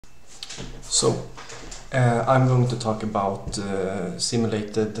So, I'm going to talk about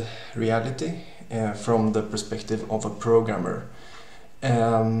simulated reality from the perspective of a programmer.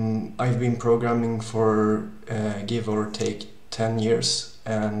 I've been programming for give or take 10 years,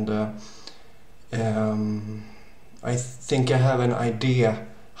 and I think I have an idea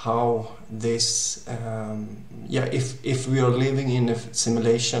how this, if we are living in a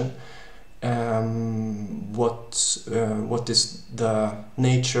simulation, what is the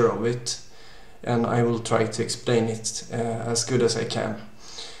nature of it, and I will try to explain it as good as I can.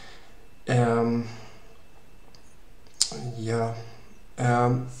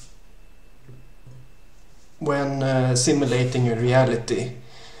 When simulating a reality,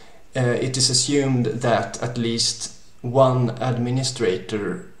 it is assumed that at least one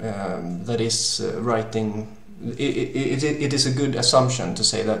administrator that is writing. It is a good assumption to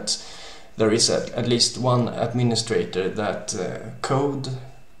say that there is at least one administrator that code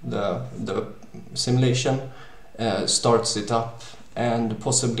the simulation, starts it up, and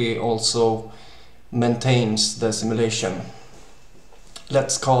possibly also maintains the simulation.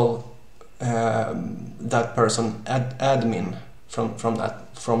 Let's call that person admin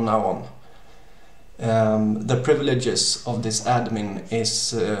from now on. The privileges of this admin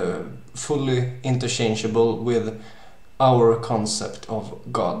is fully interchangeable with our concept of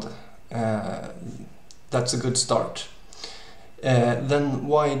God. That's a good start. Then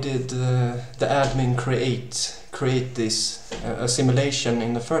why did the admin create this simulation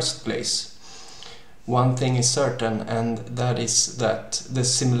in the first place? One thing is certain, and that is that the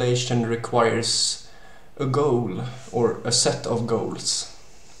simulation requires a goal or a set of goals.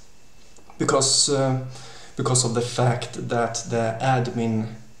 Because of the fact that the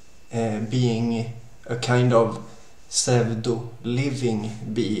admin being a kind of pseudo-living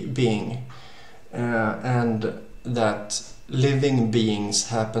being, and that living beings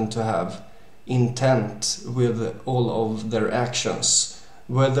happen to have intent with all of their actions,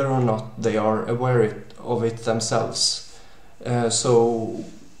 whether or not they are aware of it themselves.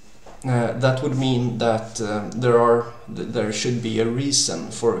 That would mean that there should be a reason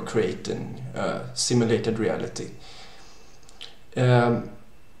for creating a simulated reality.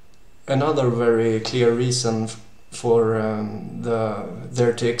 Another very clear reason for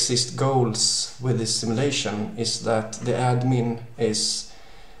there to exist goals with this simulation is that the admin is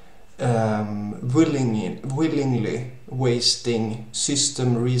willingly wasting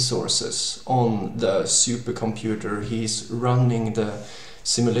system resources on the supercomputer he's running the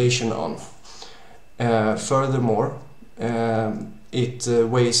simulation on. Furthermore, it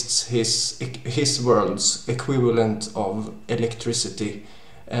wastes his world's equivalent of electricity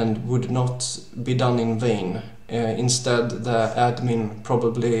and would not be done in vain. Instead, the admin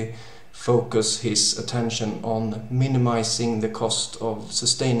probably focus his attention on minimizing the cost of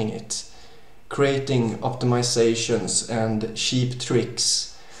sustaining it, creating optimizations and cheap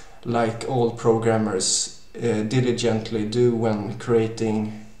tricks like all programmers diligently do when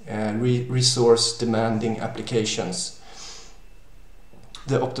creating resource-demanding applications.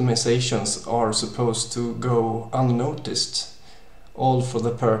 The optimizations are supposed to go unnoticed, all for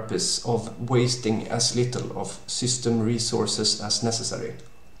the purpose of wasting as little of system resources as necessary.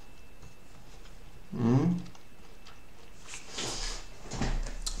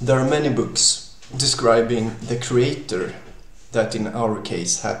 There are many books describing the creator, that in our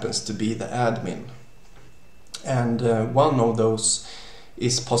case happens to be the admin. And one of those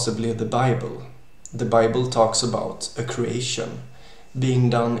is possibly the Bible. The Bible talks about a creation being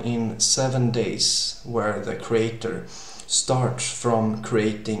done in 7 days, where the creator starts from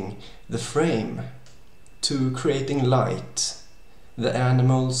creating the frame to creating light, the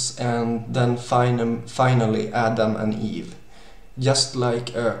animals, and then finally Adam and Eve, just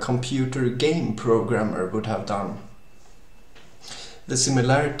like a computer game programmer would have done. The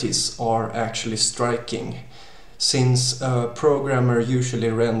similarities are actually striking, since a programmer usually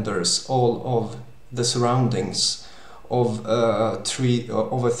renders all of the surroundings of a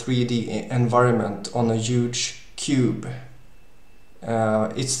 3D environment on a huge cube.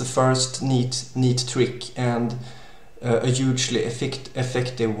 It's the first neat trick, and a hugely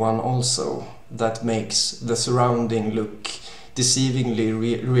effective one also, that makes the surrounding look deceivingly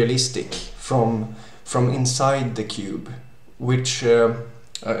realistic from inside the cube, which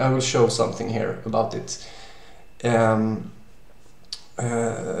I will show something here about it.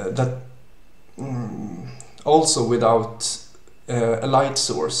 Also without a light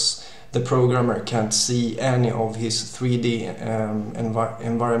source, the programmer can't see any of his 3D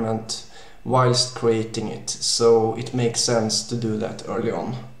environment whilst creating it, so it makes sense to do that early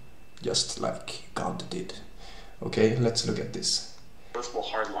on, just like God did. Okay, let's look at this. noticeable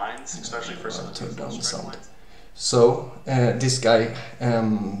hard lines, especially for some turn down the sound. lines. So this guy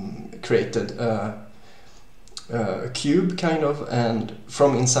created a cube, kind of, and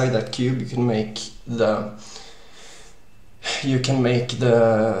from inside that cube you can make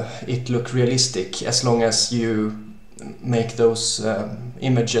it look realistic, as long as you make those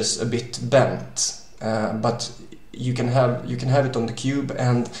images a bit bent. But you can have it on the cube,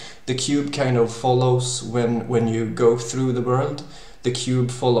 and the cube kind of follows when you go through the world. The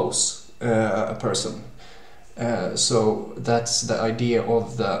cube follows a person. So that's the idea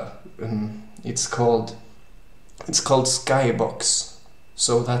of the. It's called Skybox.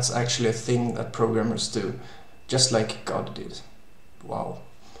 So that's actually a thing that programmers do, just like God did. Wow.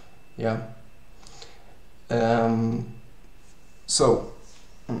 Yeah. So.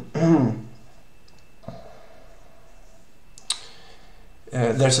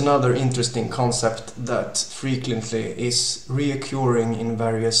 There's another interesting concept that frequently is reoccurring in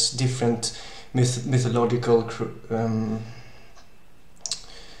various different mythological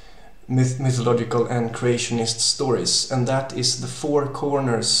and creationist stories, and that is the four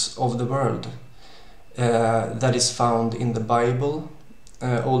corners of the world. That is found in the Bible,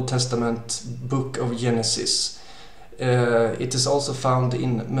 Old Testament book of Genesis. It is also found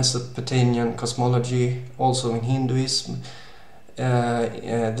in Mesopotamian cosmology, also in Hinduism.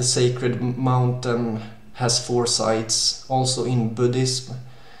 The sacred mountain has four sides, also in Buddhism.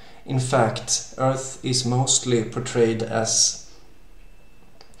 In fact, Earth is mostly portrayed as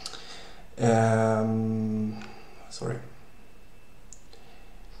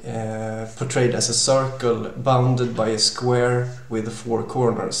portrayed as a circle bounded by a square with four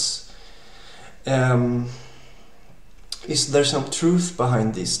corners. Is there some truth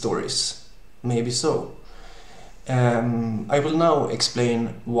behind these stories? Maybe so. I will now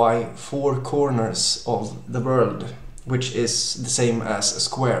explain why four corners of the world, which is the same as a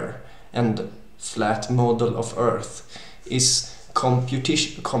square and flat model of Earth, is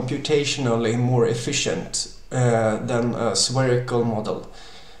computationally more efficient than a spherical model.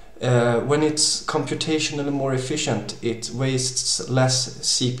 When it's computationally more efficient, it wastes less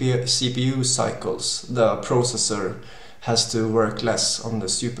CPU cycles. The processor has to work less on the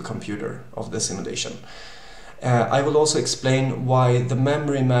supercomputer of the simulation. I will also explain why the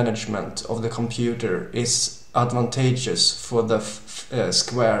memory management of the computer is advantageous for the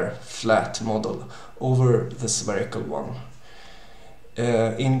square flat model over the spherical one.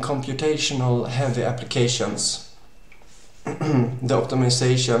 In computational heavy applications, the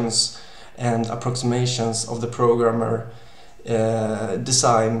optimizations and approximations of the programmer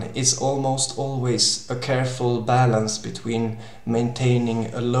design is almost always a careful balance between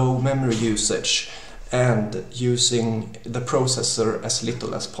maintaining a low memory usage and using the processor as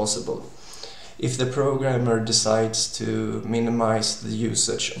little as possible. If the programmer decides to minimize the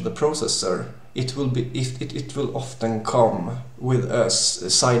usage of the processor, it will often come with a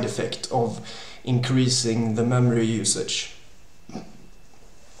side effect of increasing the memory usage.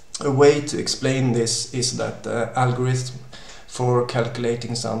 A way to explain this is that the algorithm for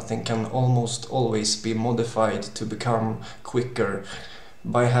calculating something can almost always be modified to become quicker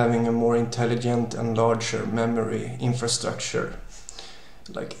by having a more intelligent and larger memory infrastructure,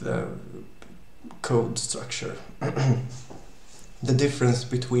 like the code structure. The difference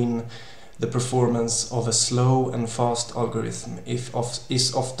between the performance of a slow and fast algorithm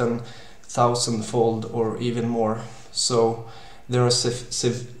is often thousandfold or even more, so there are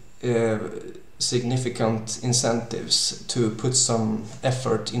significant incentives to put some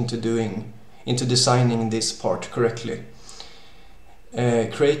effort into designing this part correctly.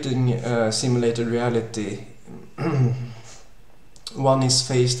 Creating a simulated reality, one is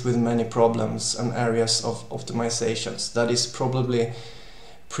faced with many problems and areas of optimizations that is probably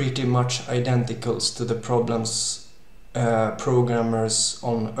pretty much identical to the problems programmers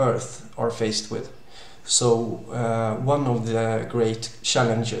on Earth are faced with. So one of the great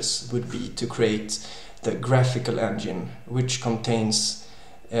challenges would be to create the graphical engine, which contains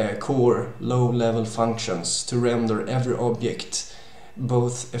core low-level functions to render every object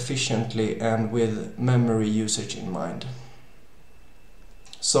both efficiently and with memory usage in mind.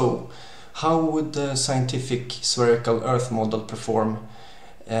 So, how would the scientific spherical Earth model perform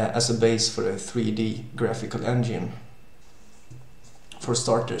as a base for a 3D graphical engine? For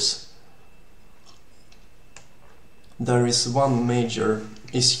starters, there is one major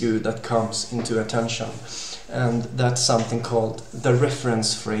issue that comes into attention, and that's something called the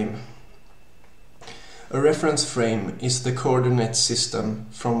reference frame. A reference frame is the coordinate system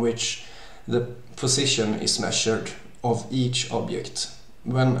from which the position is measured of each object.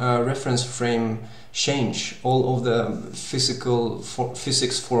 when a reference frame change, all of the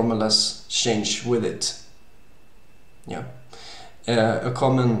physics formulas change with it. Yeah. A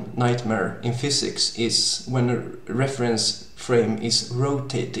common nightmare in physics is when a reference frame is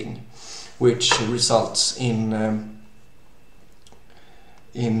rotating, which results in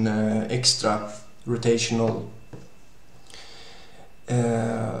extra rotational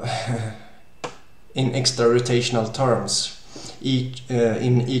terms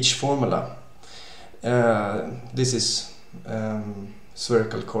in each formula. This is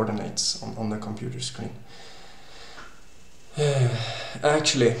spherical coordinates on the computer screen.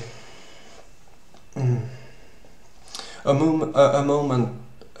 Actually, a movement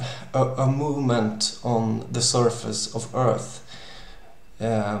on the surface of Earth,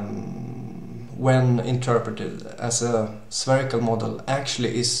 when interpreted as a spherical model,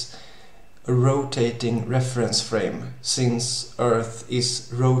 actually is a rotating reference frame, since Earth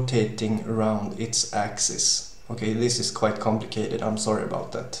is rotating around its axis. Okay, this is quite complicated, I'm sorry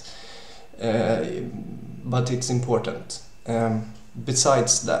about that, but it's important.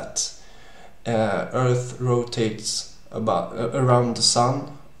 Besides that, Earth rotates around the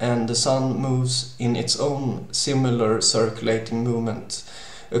Sun, and the Sun moves in its own similar circulating movement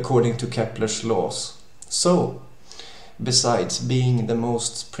according to Kepler's laws. So, besides being the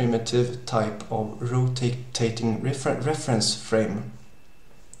most primitive type of rotating reference frame,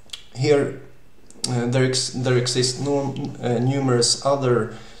 here there exist numerous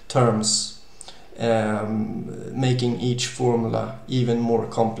other terms, making each formula even more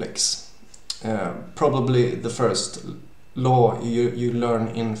complex. Probably the first law you learn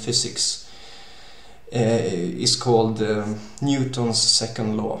in physics is called Newton's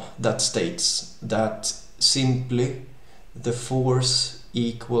second law, that states that simply the force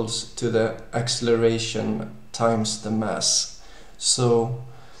equals to the acceleration times the mass. So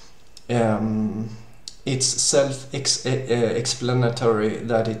it's self-explanatory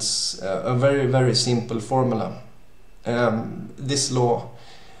that it's a very, very simple formula. This law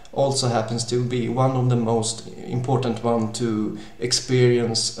also happens to be one of the most important one to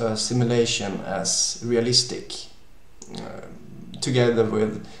experience a simulation as realistic, together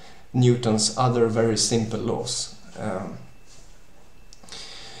with Newton's other very simple laws.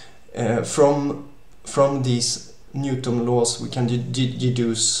 From these Newton laws we can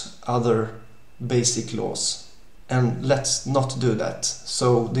deduce other basic laws, and let's not do that.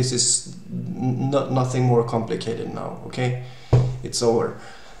 So this is nothing more complicated now, okay? It's over.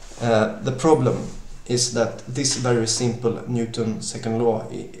 The problem is that this very simple Newton second law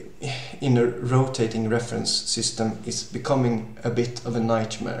in a rotating reference system is becoming a bit of a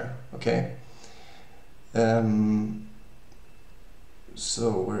nightmare, okay?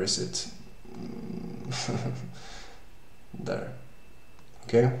 So where is it? There.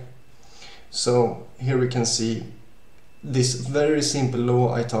 Okay. So here we can see this very simple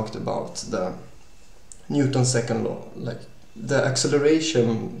law I talked about, the Newton's second law. Like the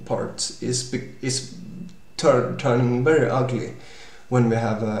acceleration part is turning very ugly when we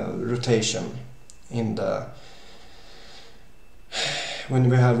have a rotation in the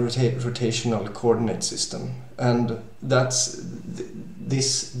rotational coordinate system, and that's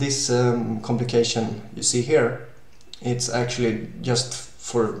this complication you see here. It's actually just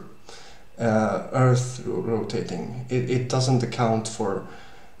for Earth rotating. It doesn't account for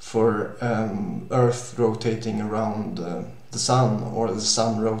Earth rotating around the Sun, or the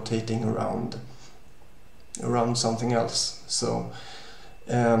Sun rotating around something else. So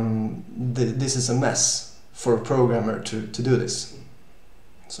this is a mess for a programmer to do this.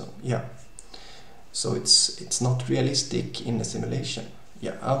 So yeah, so it's not realistic in a simulation.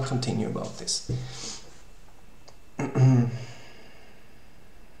 Yeah, I'll continue about this.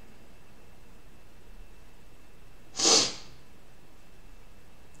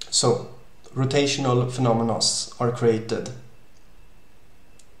 So rotational phenomena are created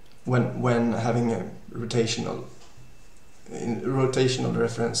when having a rotational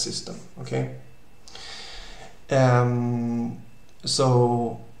reference system, okay?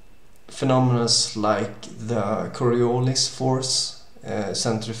 So phenomena like the Coriolis force,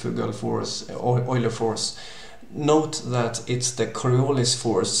 centrifugal force, Euler force. Note that it's the Coriolis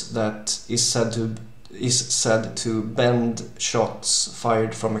force that is said to bend shots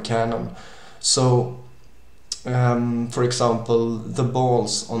fired from a cannon. So, for example, the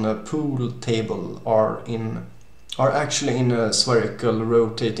balls on a pool table are actually in a spherical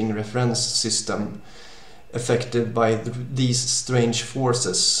rotating reference system, affected by these strange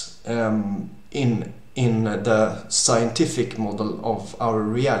forces in the scientific model of our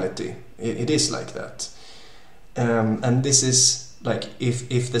reality. It is like that, and this is like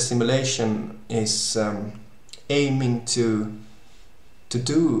if the simulation is aiming to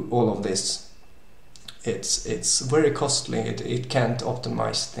do all of this, it's very costly. It can't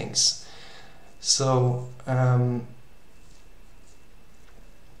optimize things. So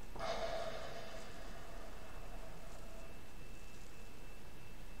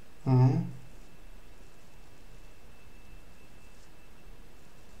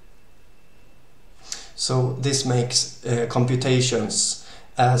So this makes computations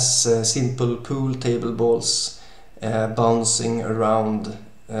as simple pool table balls bouncing around.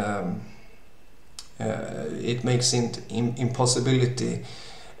 It makes it impossibility,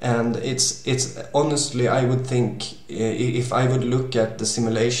 and it's honestly, I would think, if I would look at the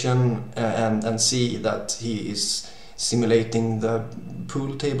simulation and see that he is simulating the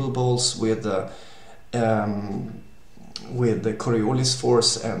pool table balls with the Coriolis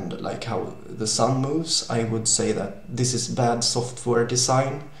force and like how the sun moves, I would say that this is bad software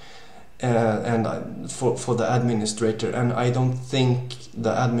design for the administrator, and I don't think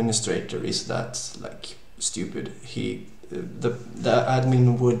the administrator is that like stupid. The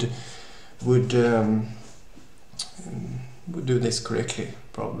admin would do this correctly,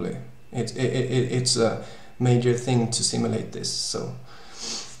 probably. It's a major thing to simulate this. So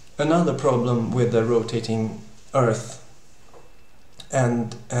another problem with the rotating Earth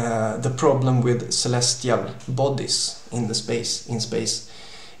and the problem with celestial bodies in space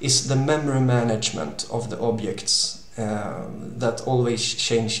is the memory management of the objects that always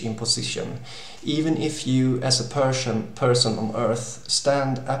change in position. Even if you as a person on Earth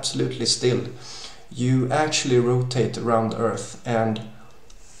stand absolutely still, you actually rotate around Earth, and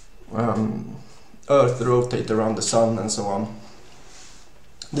Earth rotate around the sun and so on.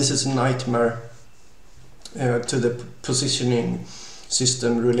 This is a nightmare to the positioning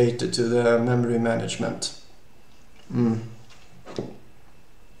system related to the memory management.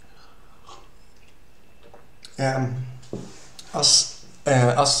 Us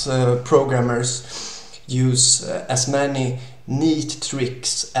programmers use as many neat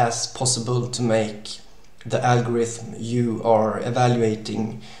tricks as possible to make the algorithm you are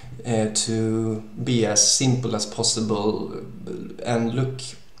evaluating to be as simple as possible and look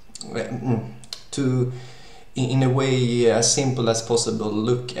to, in a way as simple as possible,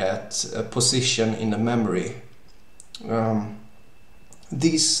 look at a position in the memory.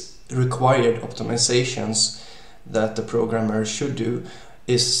 These required optimizations that the programmer should do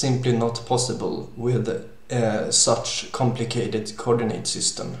is simply not possible with such complicated coordinate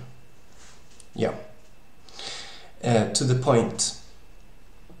system. Yeah. To the point.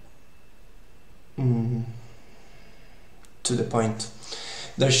 To the point.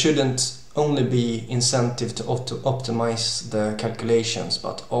 There shouldn't only be incentive to optimize the calculations,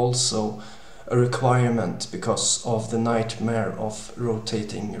 but also a requirement because of the nightmare of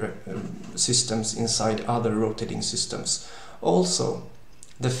rotating systems inside other rotating systems. Also,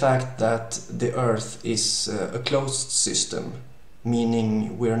 the fact that the Earth is a closed system,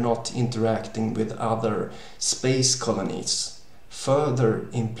 meaning we're not interacting with other space colonies, further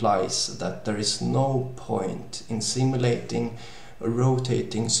implies that there is no point in simulating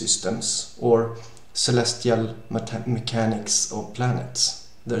rotating systems or celestial mechanics of planets.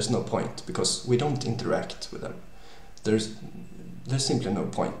 There's no point because we don't interact with them. There's simply no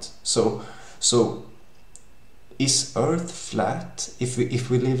point. So is Earth flat if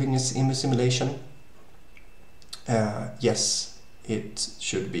we live in a simulation? Yes, it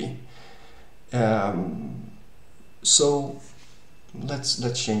should be. So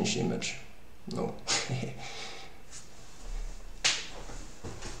let's change image. No.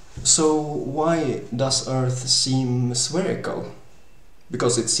 So why does Earth seem spherical?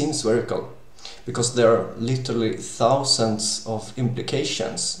 Because it seems spherical. Because there are literally thousands of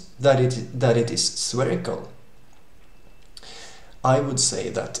implications that it is spherical. I would say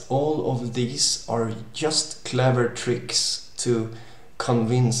that all of these are just clever tricks to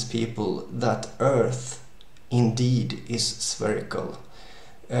convince people that Earth indeed is spherical,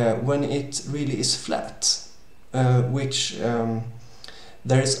 when it really is flat, which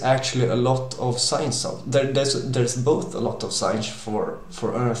there's actually a lot of science of. There's both a lot of science for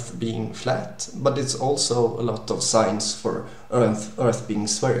Earth being flat, but it's also a lot of science for Earth being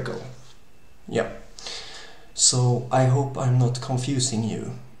spherical. Yeah. So I hope I'm not confusing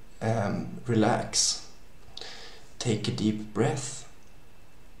you. Relax. Take a deep breath.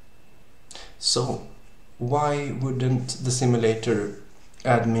 So, why wouldn't the simulator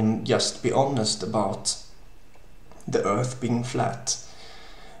admin just be honest about the Earth being flat?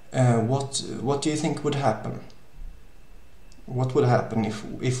 What do you think would happen? What would happen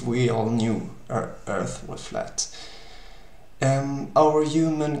if we all knew our Earth was flat? I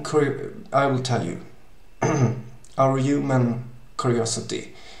will tell you, our human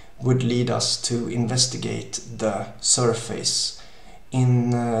curiosity would lead us to investigate the surface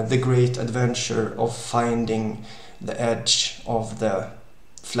in the great adventure of finding the edge of the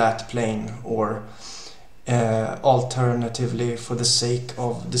flat plane, or alternatively for the sake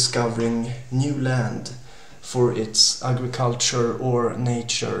of discovering new land for its agriculture or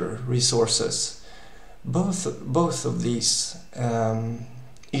nature resources. Both of these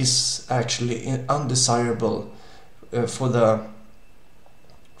is actually undesirable for the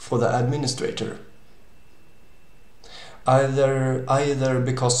administrator, either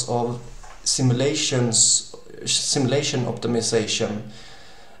because of simulation optimization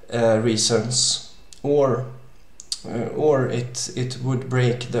reasons, or it would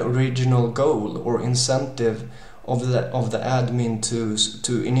break the original goal or incentive of the admin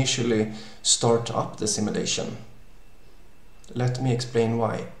to initially start up the simulation. Let me explain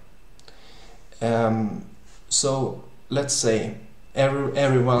why. So let's say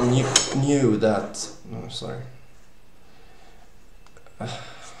everyone knew that.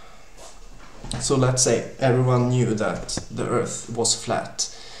 So let's say everyone knew that the Earth was flat,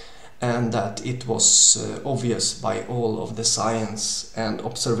 and that it was obvious by all of the science and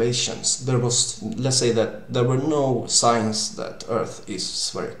observations. Let's say that there were no signs that Earth is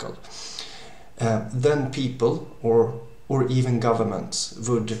spherical. Then people or even governments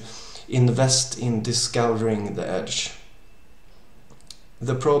would invest in discovering the edge.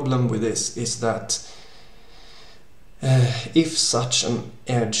 The problem with this is that if such an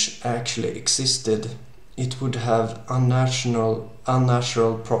edge actually existed, it would have unnatural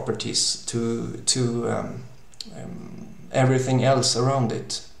properties to everything else around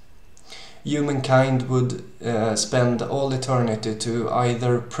it. Humankind would spend all eternity to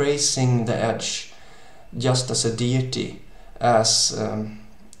either praising the edge just as a deity, as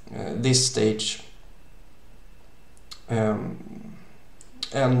this stage, and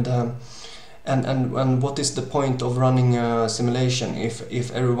what is the point of running a simulation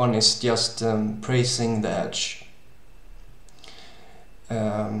if everyone is just praising the edge?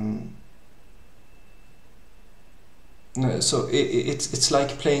 So it's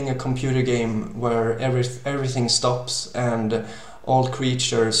like playing a computer game where everything stops and all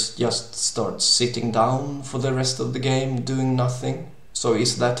creatures just start sitting down for the rest of the game doing nothing. So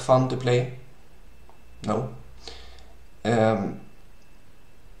is that fun to play? No.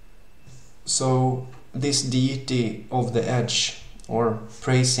 So this deity of the edge, or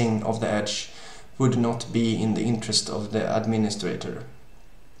praising of the edge, would not be in the interest of the administrator.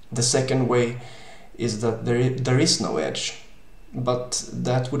 The second way is that there is no edge, but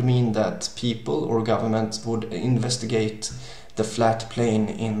that would mean that people or governments would investigate the flat plane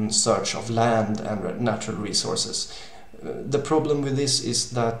in search of land and natural resources. The problem with this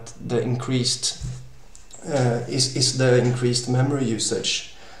is that the increased memory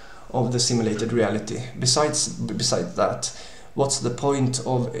usage of the simulated reality. Besides that, what's the point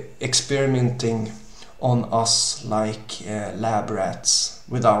of experimenting on us like lab rats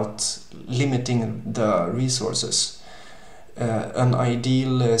without limiting the resources? An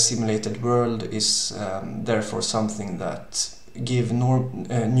ideal simulated world is therefore something that give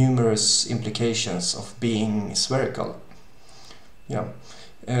numerous implications of being spherical. Yeah.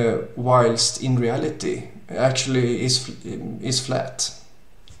 Whilst in reality actually is flat.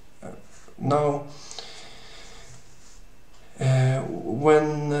 Now,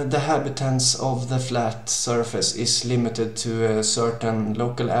 when the habitance of the flat surface is limited to a certain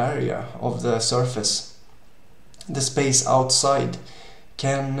local area of the surface, the space outside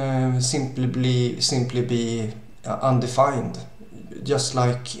can simply be undefined, just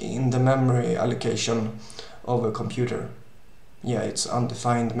like in the memory allocation of a computer. Yeah, it's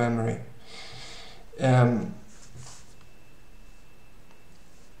undefined memory.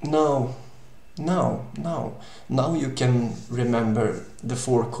 Now you can remember the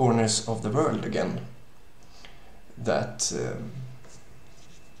four corners of the world again. That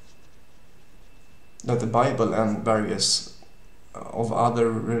the Bible and various of other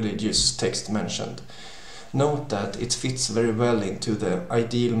religious texts mentioned. Note that it fits very well into the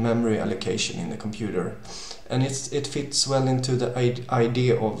ideal memory allocation in the computer, and it fits well into the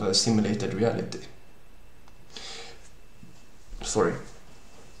idea of a simulated reality. Sorry.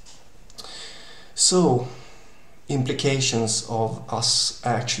 So, implications of us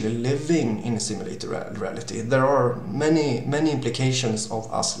actually living in a simulated reality. There are many implications of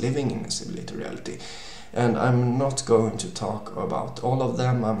us living in a simulated reality, and I'm not going to talk about all of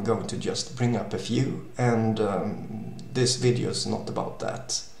them. I'm going to just bring up a few, and this video is not about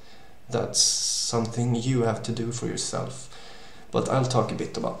that. That's something you have to do for yourself. but I'll talk a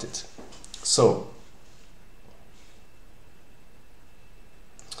bit about it. So,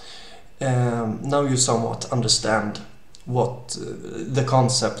 now you somewhat understand what the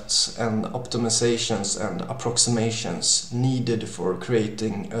concepts and optimizations and approximations needed for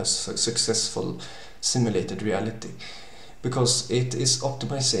creating a successful simulated reality. Because it is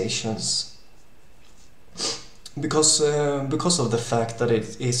optimizations, because of the fact that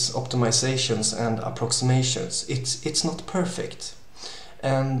it is optimizations and approximations, it's not perfect.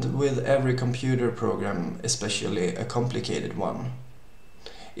 And with every computer program, especially a complicated one,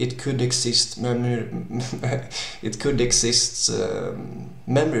 it could exist memory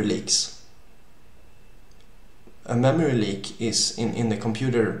leaks. A memory leak is in the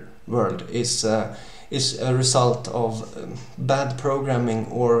computer world is a result of bad programming,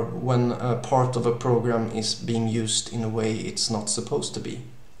 or when a part of a program is being used in a way it's not supposed to be.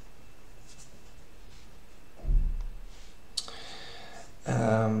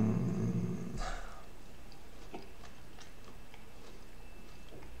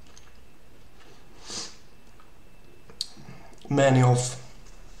 Many of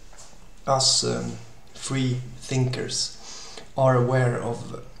us free thinkers are aware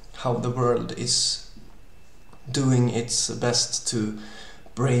of how the world is doing its best to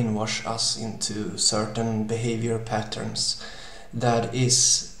brainwash us into certain behavior patterns that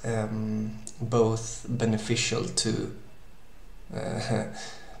is both beneficial to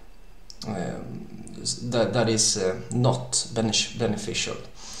that is not beneficial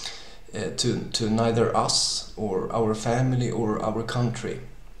to neither us or our family or our country.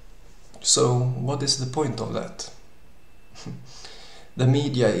 So what is the point of that? The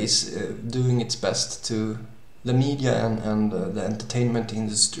media is doing its best to, the media and the entertainment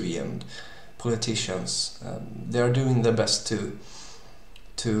industry and politicians, they are doing their best to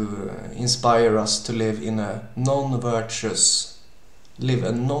inspire us to live a non-virtuous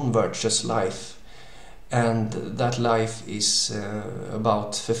life, and that life is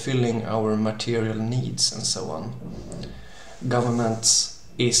about fulfilling our material needs and so on. Governments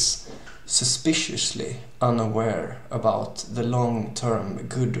is suspiciously unaware about the long-term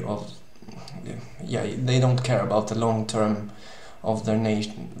good of, they don't care about the long-term of their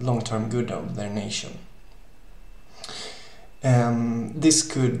long-term good of their nation.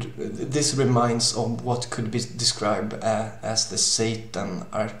 This reminds of what could be described as the Satan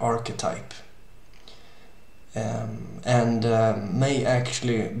archetype, and may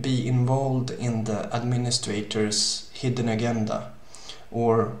actually be involved in the administrator's hidden agenda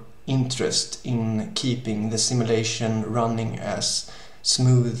or interest in keeping the simulation running as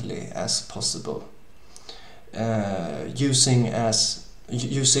smoothly as possible, using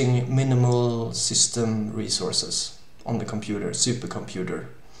minimal system resources on the computer, supercomputer.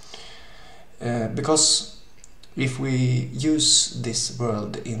 Because if we use this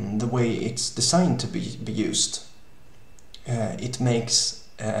world in the way it's designed to be used, it makes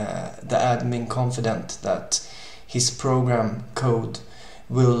the admin confident that his program code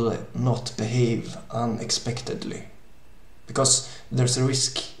will not behave unexpectedly. Because there's a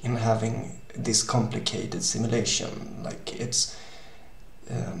risk in having this complicated simulation, like it's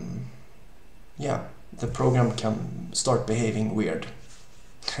the program can start behaving weird.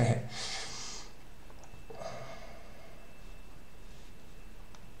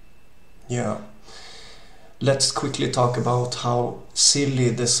 Yeah, let's quickly talk about how silly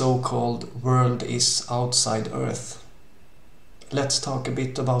the so-called world is outside Earth. Let's talk a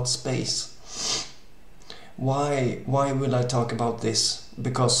bit about space. Why will I talk about this?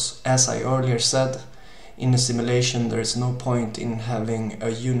 Because, as I earlier said, in a simulation there is no point in having a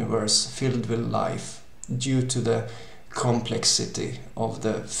universe filled with life due to the complexity of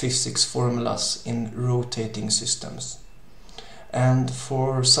the physics formulas in rotating systems. And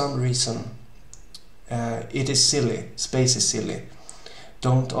for some reason, it is silly. Space is silly.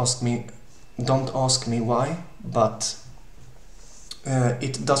 Don't ask me why, but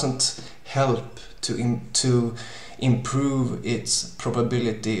it doesn't help to improve its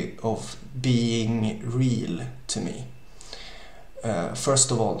probability of being real to me.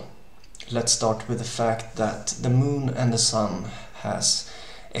 First of all, let's start with the fact that the moon and the sun has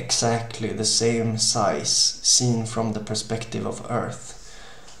exactly the same size seen from the perspective of Earth.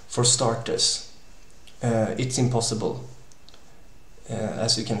 For starters, it's impossible,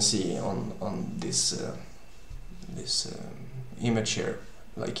 as you can see on this image here.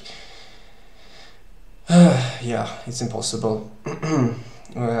 Like, it's impossible.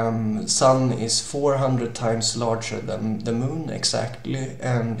 Sun is 400 times larger than the moon exactly,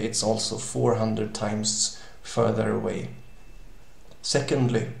 and it's also 400 times further away.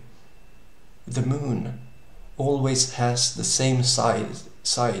 Secondly, the moon always has the same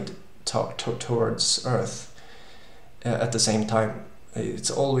side towards Earth at the same time.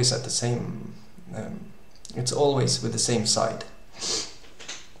 It's always at the same. It's always with the same side.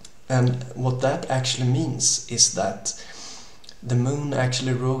 And what that actually means is that the moon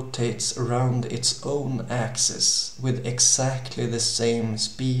actually rotates around its own axis with exactly the same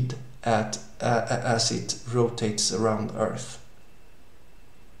speed as it rotates around Earth.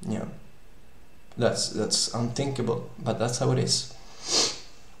 Yeah, that's unthinkable, but that's how it is.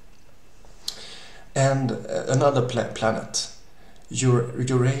 And another planet,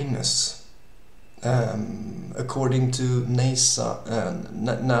 Uranus. According to NASA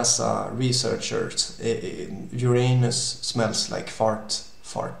researchers, Uranus smells like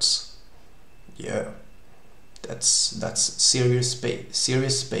farts. Yeah, that's serious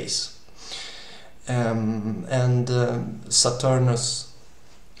space. And Saturnus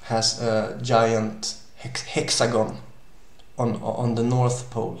has a giant hexagon on the North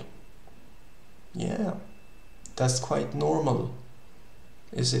Pole. Yeah, that's quite normal,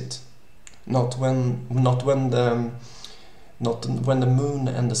 is it? Not when the moon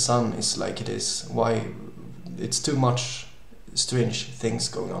and the sun is like it is. Why? It's too much strange things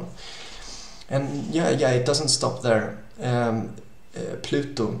going on. And yeah, it doesn't stop there.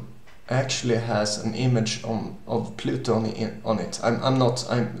 Pluto actually has an image of Pluto on it.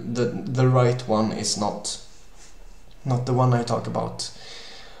 The right one is not the one I talk about.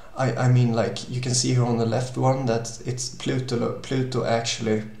 I mean, like, you can see here on the left one that it's Pluto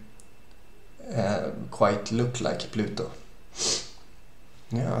actually quite look like Pluto.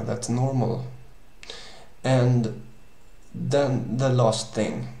 Yeah, that's normal. And then the last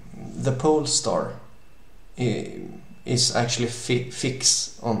thing, the pole star is actually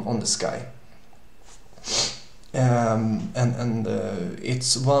fixed on the sky. And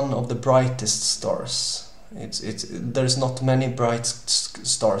it's one of the brightest stars. There's not many bright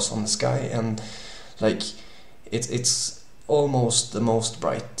stars on the sky, and like it's almost the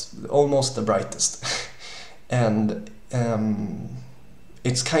brightest. And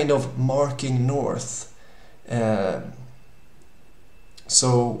it's kind of marking north.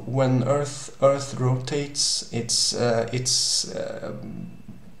 So when Earth rotates, it's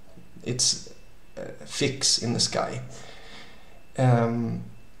fixed in the sky.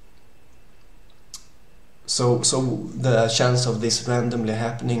 So the chance of this randomly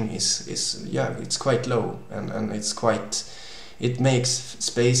happening is it's quite low, and it makes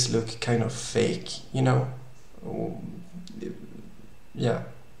space look kind of fake, you know. Yeah,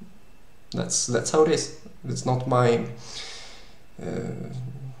 that's how it is. It's not my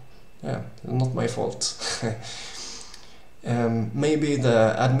not my fault. Maybe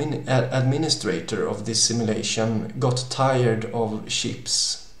the administrator of this simulation got tired of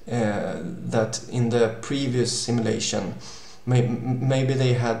ships that in the previous simulation maybe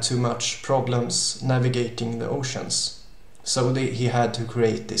they had too much problems navigating the oceans, so he had to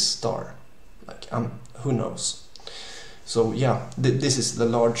create this star. Like, who knows? So yeah, this is the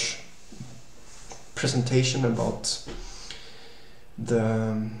large presentation about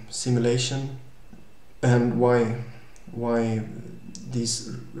the simulation and why these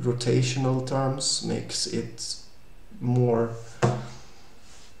rotational terms makes it more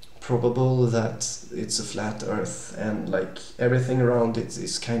probable that it's a flat Earth, and like everything around it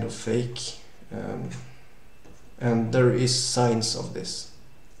is kind of fake, and there is signs of this.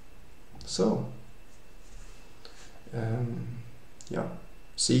 So yeah,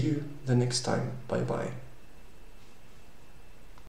 see you the next time. Bye bye.